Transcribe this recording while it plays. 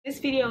This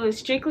video is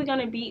strictly going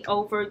to be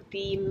over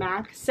the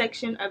math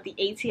section of the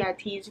ATI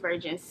TEAS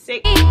version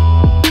 6.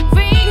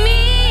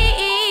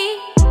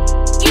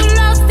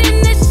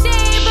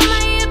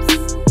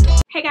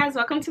 Hey guys,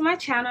 welcome to my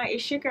channel.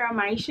 It's your girl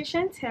Myeshia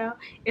Shantal.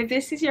 If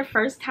this is your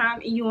first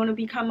time and you want to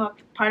become a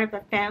part of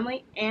the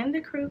family and the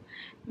crew,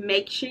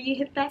 make sure you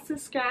hit that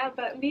subscribe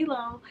button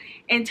below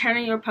and turn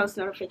on your post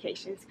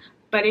notifications.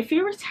 But if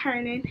you're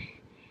returning,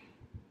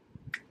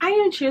 I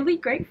am truly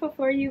grateful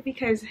for you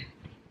because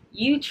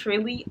you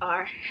truly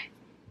are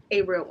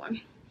a real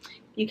one.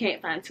 You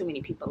can't find too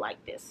many people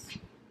like this,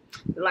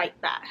 like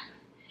that.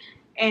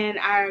 And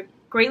I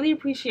greatly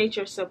appreciate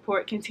your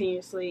support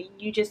continuously.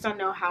 You just don't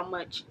know how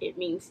much it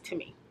means to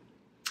me.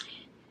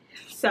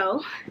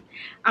 So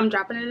I'm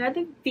dropping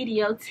another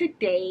video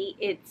today.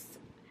 It's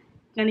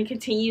going to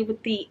continue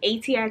with the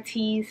ATI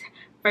TEAS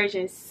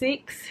version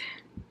 6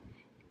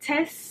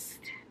 test.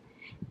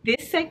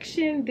 This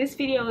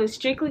video is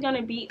strictly going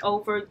to be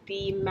over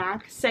the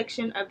math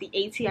section of the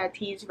ATI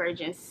TEAS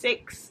version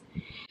 6.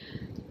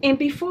 And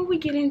before we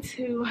get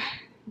into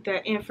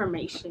the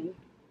information,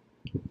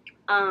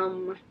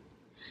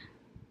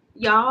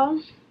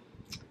 y'all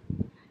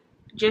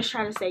just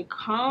try to stay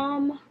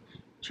calm,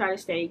 try to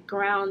stay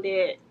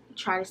grounded,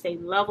 try to stay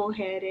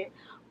level-headed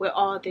with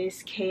all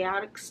this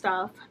chaotic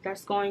stuff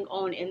that's going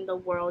on in the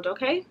world,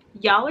 okay?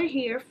 Y'all are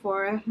here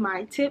for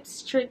my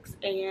tips, tricks,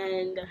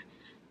 and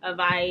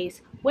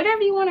advice,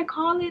 whatever you want to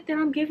call it, that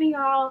I'm giving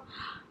y'all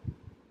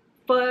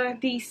for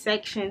these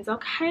sections,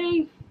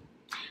 okay?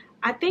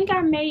 I think I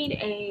made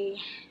a,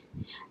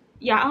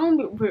 I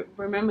don't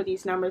remember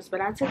these numbers, but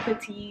I took the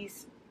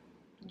TEAS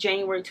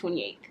January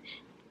 28th.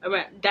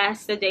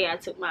 That's the day I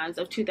took mine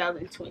of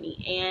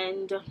 2020,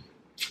 and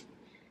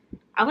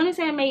I want to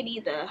say I made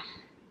either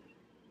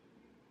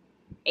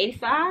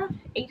 85,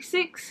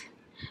 86,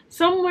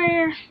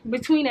 somewhere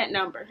between that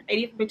number,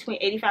 between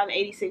 85 and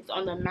 86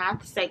 on the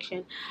math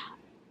section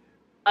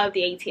of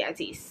the ATI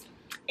TEAS.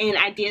 And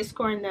I did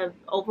score in the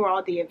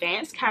overall the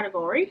advanced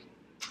category.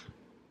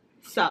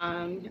 So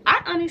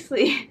I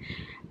honestly,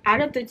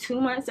 out of the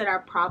 2 months that I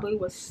probably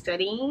was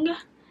studying,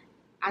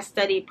 I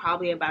studied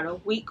probably about a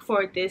week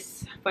for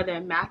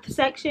the math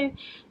section,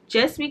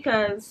 just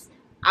because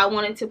I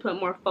wanted to put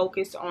more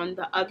focus on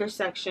the other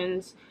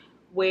sections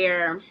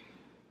where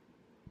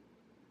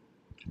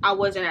I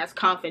wasn't as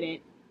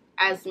confident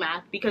as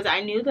math, because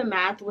I knew the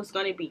math was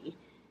going to be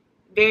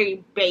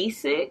very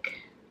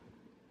basic.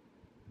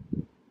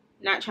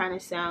 Not trying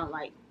to sound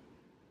like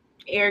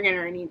arrogant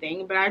or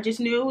anything, but I just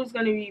knew it was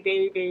going to be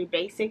very, very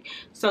basic.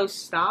 So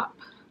stop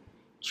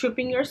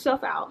tripping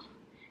yourself out,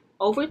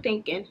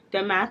 overthinking.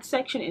 The math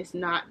section is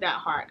not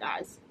that hard,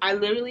 guys. I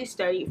literally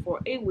studied for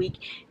a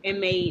week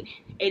and made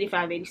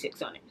 85,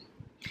 86 on it.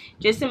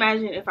 Just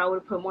imagine if I would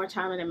have put more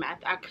time in the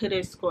math, I could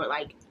have scored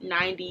like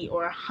 90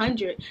 or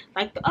 100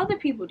 like the other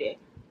people did.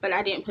 But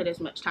I didn't put as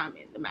much time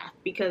in the math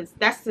because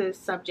that's the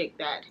subject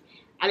that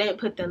I didn't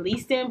put the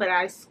least in, but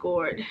I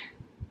scored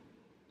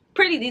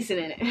pretty decent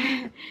in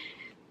it.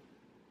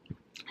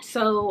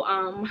 So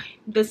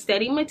the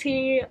study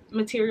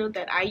material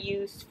that I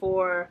used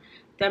for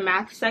the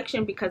math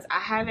section, because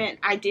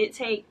I did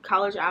take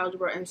college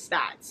algebra and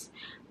stats,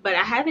 but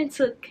I haven't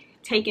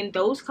taken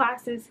those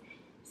classes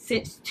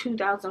since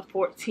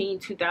 2014,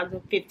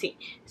 2015.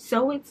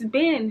 So it's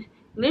been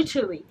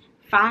literally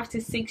 5 to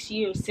 6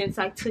 years since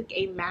I took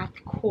a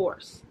math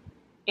course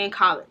in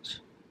college.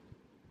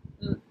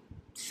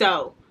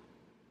 So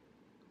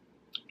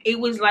it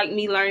was like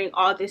me learning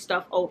all this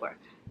stuff over.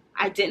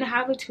 I didn't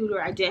have a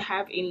tutor. I didn't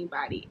have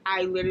anybody.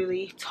 I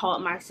literally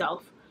taught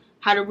myself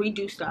how to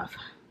redo stuff.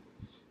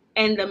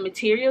 And the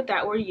material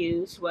that were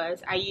used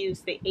was, I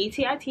used the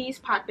ATI TEAS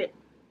Pocket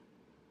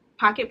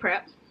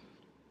Prep,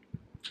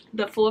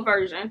 the full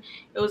version.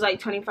 It was like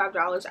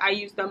 $25. I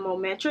used the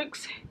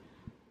Mometrics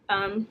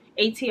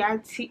ATI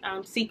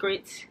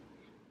Secrets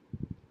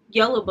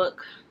Yellow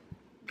Book.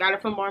 Got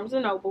it from Barnes &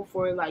 Noble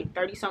for like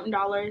 $30-something.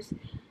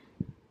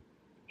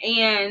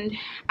 And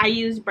I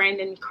used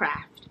Brandon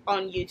Craft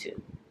on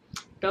YouTube.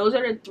 Those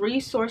are the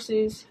 3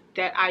 sources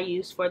that I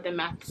used for the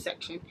math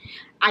section.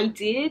 I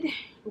did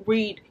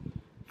read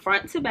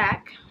front to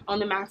back on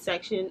the math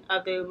section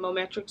of the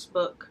Mometrics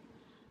book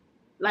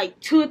like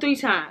 2 or 3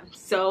 times.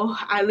 So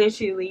I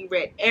literally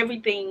read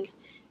everything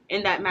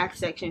in that math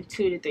section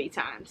 2 to 3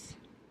 times.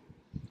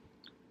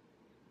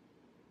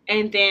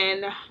 And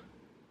then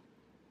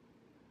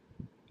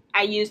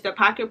I used the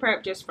Pocket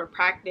Prep just for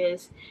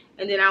practice.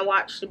 And then I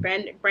watched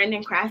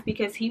Brandon Craft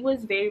because he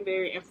was very,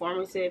 very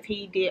informative.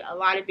 He did a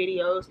lot of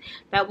videos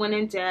that went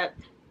in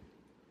depth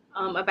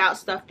about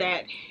stuff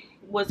that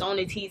was on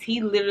the TEAS.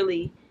 He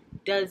literally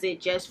does it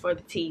just for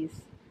the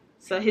TEAS.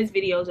 So his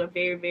videos are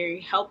very,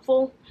 very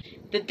helpful.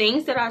 The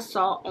things that I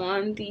saw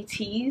on the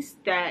TEAS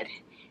that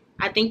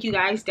I think you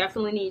guys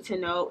definitely need to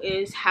know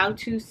is how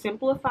to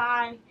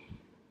simplify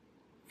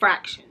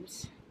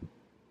fractions.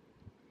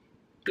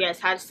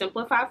 Yes, how to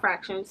simplify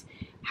fractions,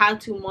 how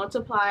to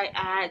multiply,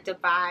 add,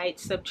 divide,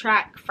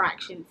 subtract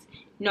fractions.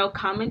 No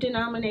common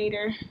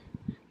denominator,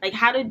 like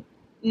how to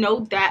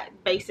know that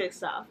basic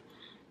stuff.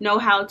 Know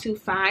how to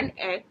find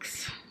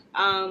X.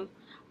 I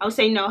would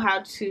say know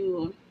how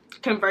to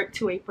convert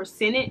to a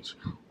percentage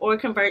or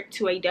convert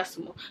to a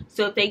decimal.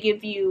 So if they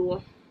give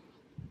you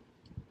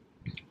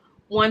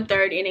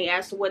 1/3 and they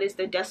ask what is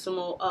the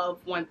decimal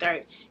of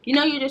 1/3, you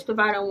know, you just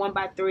divide on 1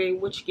 by 3,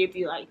 which give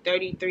you like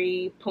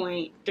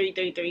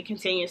 33.333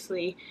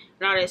 continuously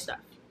and all that stuff.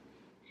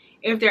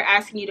 If they're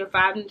asking you to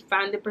find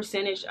the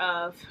percentage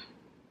of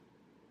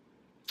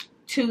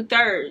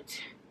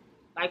 2/3,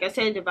 like I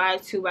said,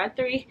 divide 2 by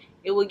 3,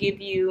 it will give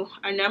you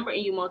a number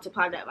and you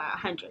multiply that by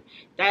 100.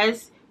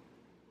 That's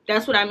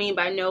what I mean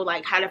by know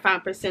like how to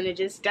find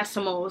percentages,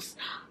 decimals.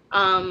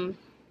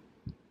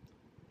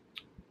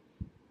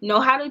 Know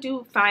how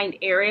to find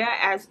area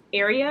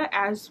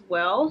as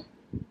well,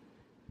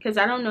 because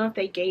I don't know if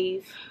they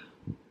gave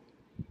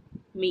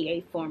me a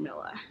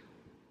formula.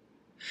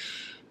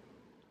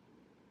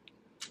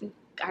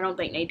 I don't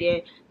think they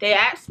did. They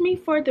asked me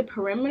for the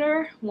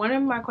perimeter. One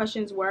of my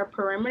questions were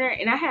perimeter,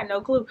 and I had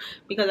no clue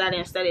because I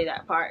didn't study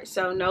that part.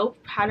 So know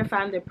how to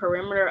find the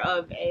perimeter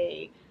of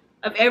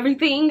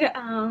everything.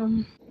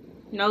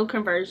 No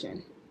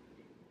conversion.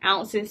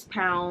 Ounces,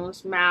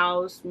 pounds,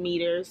 miles,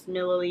 meters,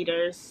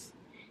 milliliters.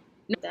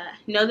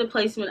 Know the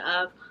placement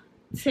of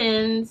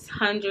tens,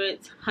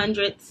 hundreds,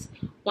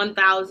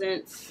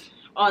 1,000s,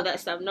 all that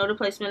stuff. Know the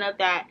placement of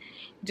that.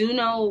 Do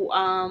know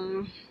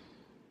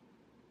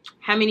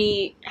how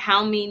many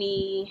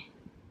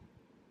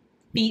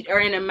feet are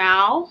in a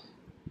mile.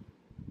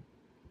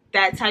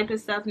 That type of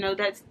stuff. Know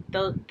that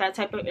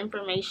type of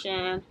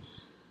information.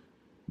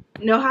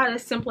 Know how to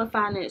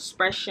simplify an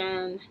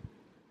expression.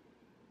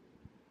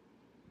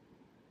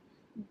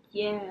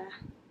 Yeah.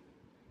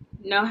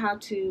 Know how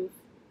to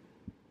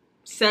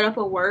set up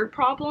a word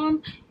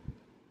problem.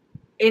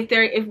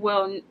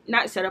 Well,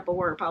 not set up a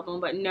word problem,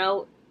 but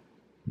know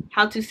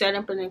how to set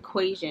up an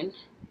equation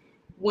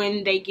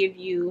when they give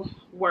you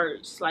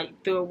words,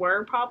 like through a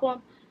word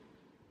problem.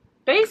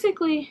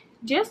 Basically,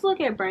 just look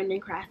at Brandon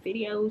Craft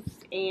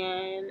videos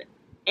and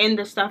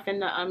the stuff in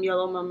the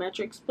Yellow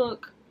Metrics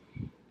book,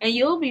 and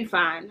you'll be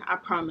fine. I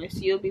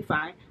promise, you'll be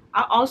fine.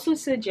 I also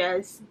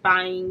suggest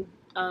buying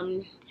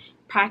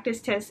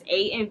practice test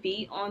A and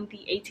B on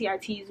the ATI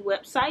TEAS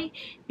website,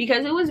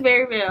 because it was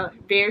very, very,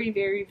 very,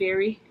 very,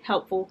 very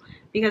helpful,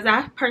 because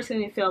I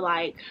personally feel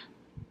like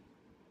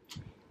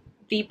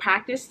the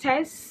practice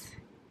tests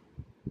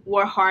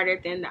were harder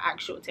than the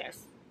actual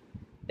test.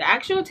 The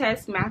actual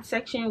test math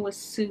section was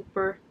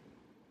super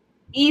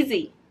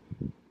easy.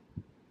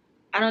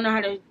 I don't know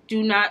how to.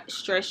 Do not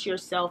stress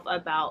yourself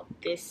about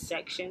this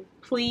section.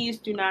 Please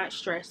do not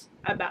stress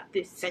about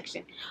this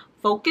section.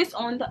 Focus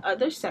on the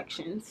other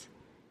sections,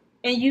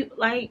 and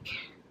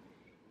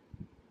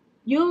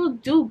you'll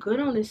do good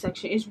on this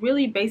section. It's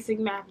really basic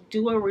math.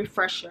 Do a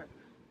refresher.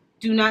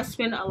 Do not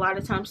spend a lot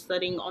of time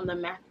studying on the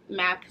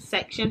math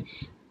section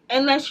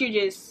unless you're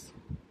just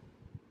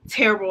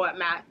terrible at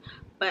math.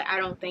 But I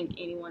don't think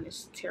anyone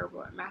is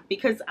terrible at math,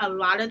 because a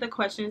lot of the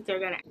questions they're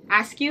going to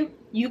ask you,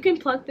 you can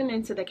plug them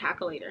into the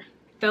calculator.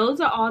 Those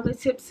are all the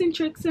tips and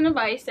tricks and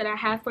advice that I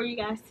have for you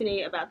guys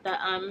today about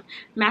the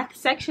math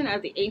section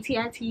of the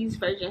ATI TEAS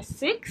version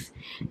 6.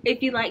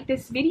 If you like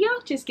this video,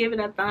 just give it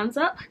a thumbs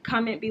up,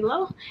 comment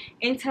below,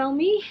 and tell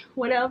me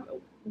what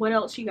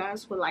else you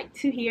guys would like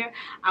to hear.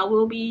 I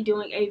will be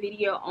doing a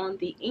video on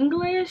the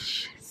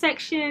English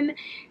section,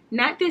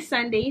 not this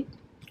Sunday,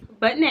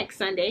 but next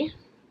Sunday.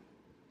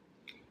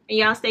 And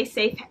y'all stay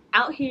safe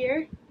out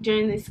here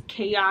during this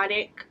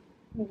chaotic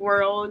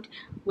world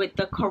with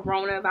the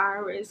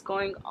coronavirus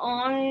going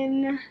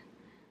on.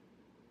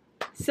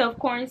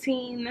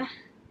 Self-quarantine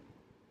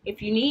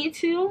if you need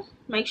to.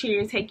 Make sure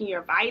you're taking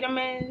your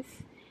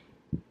vitamins,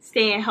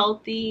 staying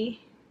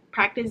healthy,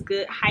 practice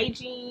good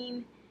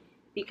hygiene,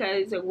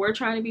 because we're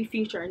trying to be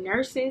future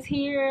nurses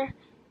here,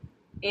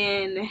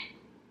 and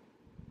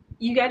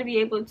you got to be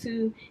able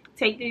to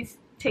take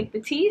the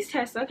TEAS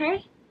test,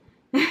 okay?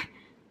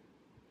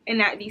 And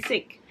not be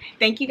sick.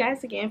 Thank you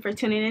guys again for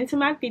tuning into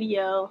my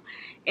video,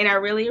 and I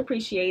really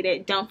appreciate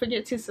it. Don't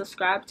forget to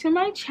subscribe to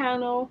my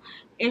channel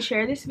and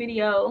share this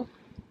video,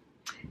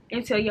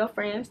 and tell your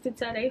friends to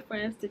tell their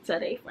friends to tell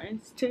their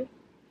friends to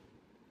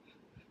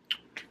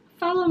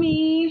follow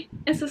me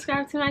and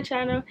subscribe to my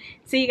channel.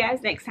 See you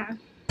guys next time.